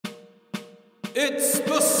It's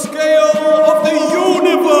the scale of the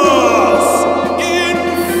universe in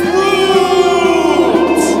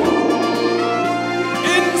fruit,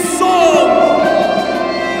 in song.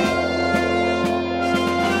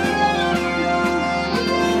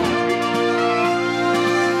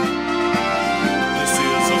 This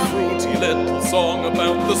is a fruity little song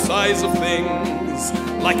about the size of things,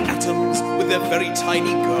 like atoms with their very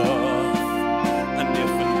tiny girth. And if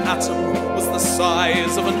an atom was the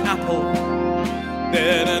size of an apple,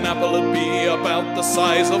 then an apple would be about the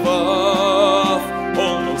size of Earth.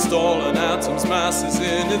 Almost all an atom's mass is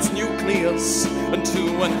in its nucleus, and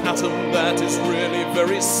to an atom that is really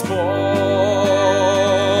very small.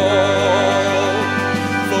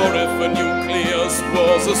 For if a nucleus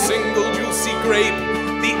was a single juicy grape,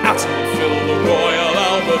 the atom would fill the Royal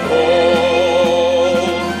Albert Hall.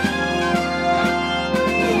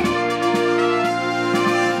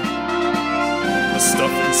 The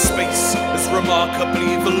stuff in space is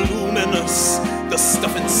remarkably voluminous. The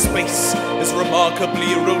stuff in space is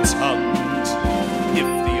remarkably rotund. If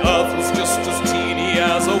the Earth was just as teeny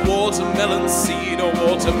as a watermelon seed, a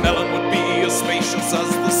watermelon would be as spacious as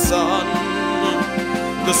the sun.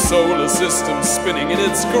 The solar system spinning in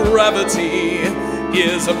its gravity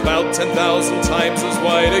is about 10,000 times as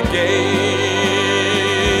wide again.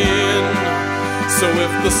 So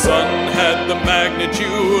if the sun had the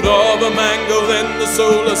magnitude of a mango, then the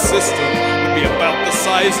solar system would be about the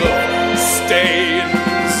size of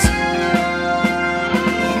Staines.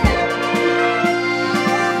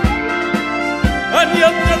 And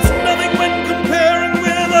yet that's nothing when comparing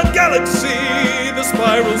with a galaxy, the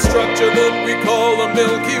spiral structure that we call the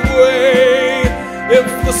Milky Way. If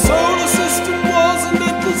the solar system was a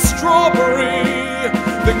little strawberry,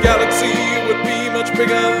 the galaxy would be much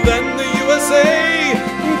bigger than the USA.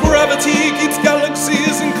 Gravity keeps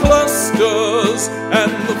galaxies in clusters,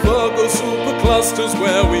 and the Virgo supercluster's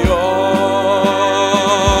where we are.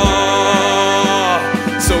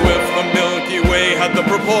 So if the Milky Way had the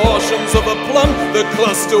proportions of a plum, the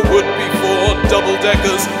cluster would be 4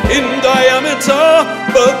 double-deckers in diameter.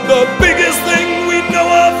 But the biggest thing we know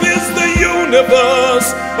of is the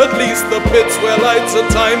universe, at least the bits where light's a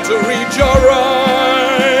time to reach our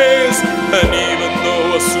eyes. And even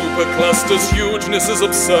though a supercluster's hugeness is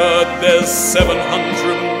absurd, there's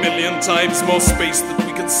 700 million times more space that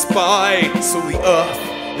we can spy. So the Earth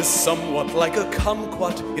is somewhat like a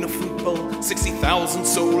kumquat in a fruit bowl, 60,000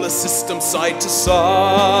 solar systems side to side.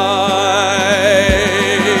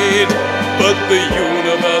 But the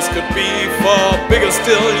universe could be far bigger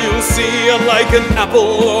still, you see. Unlike an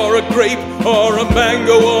apple or a grape or a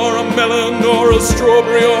mango or a melon or a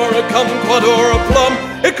strawberry or a kumquat or a plum,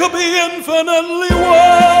 it could be infinitely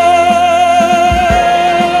wide.